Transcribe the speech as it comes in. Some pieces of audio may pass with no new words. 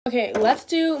Okay, let's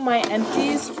do my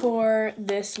empties for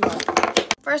this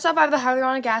month. First off, I have the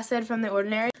hyaluronic acid from The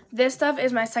Ordinary. This stuff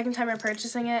is my second time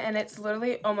repurchasing it, and it's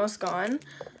literally almost gone.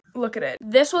 Look at it.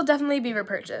 This will definitely be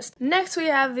repurchased. Next, we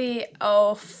have the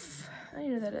e.l.f. I don't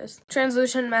know what that is.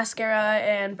 Translucent mascara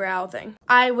and brow thing.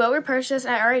 I will repurchase,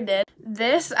 and I already did.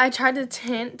 This, I tried to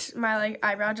tint my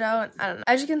eyebrow gel, and I don't know.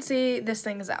 As you can see, this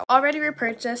thing is out. Already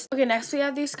repurchased. Okay, next we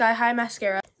have the Sky High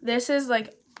mascara. This is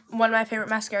one of my favorite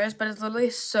mascaras, but it's literally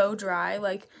so dry.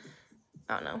 I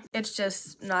don't know. It's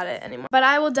just not it anymore. But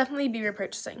I will definitely be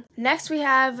repurchasing. Next, we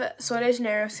have Sol de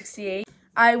Janeiro 68.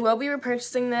 I will be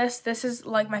repurchasing this. This is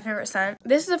my favorite scent.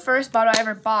 This is the first bottle I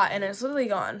ever bought, and it's literally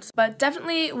gone. But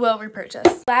definitely will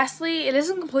repurchase. Lastly, it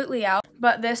isn't completely out,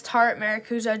 but this Tarte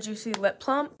Maracuja Juicy Lip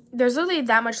Plump. There's literally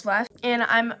that much left, and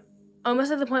I'm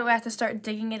almost at the point where I have to start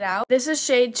digging it out. This is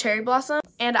shade Cherry Blossom,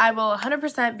 and I will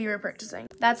 100% be repurchasing.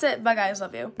 That's it. Bye, guys.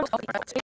 Love you.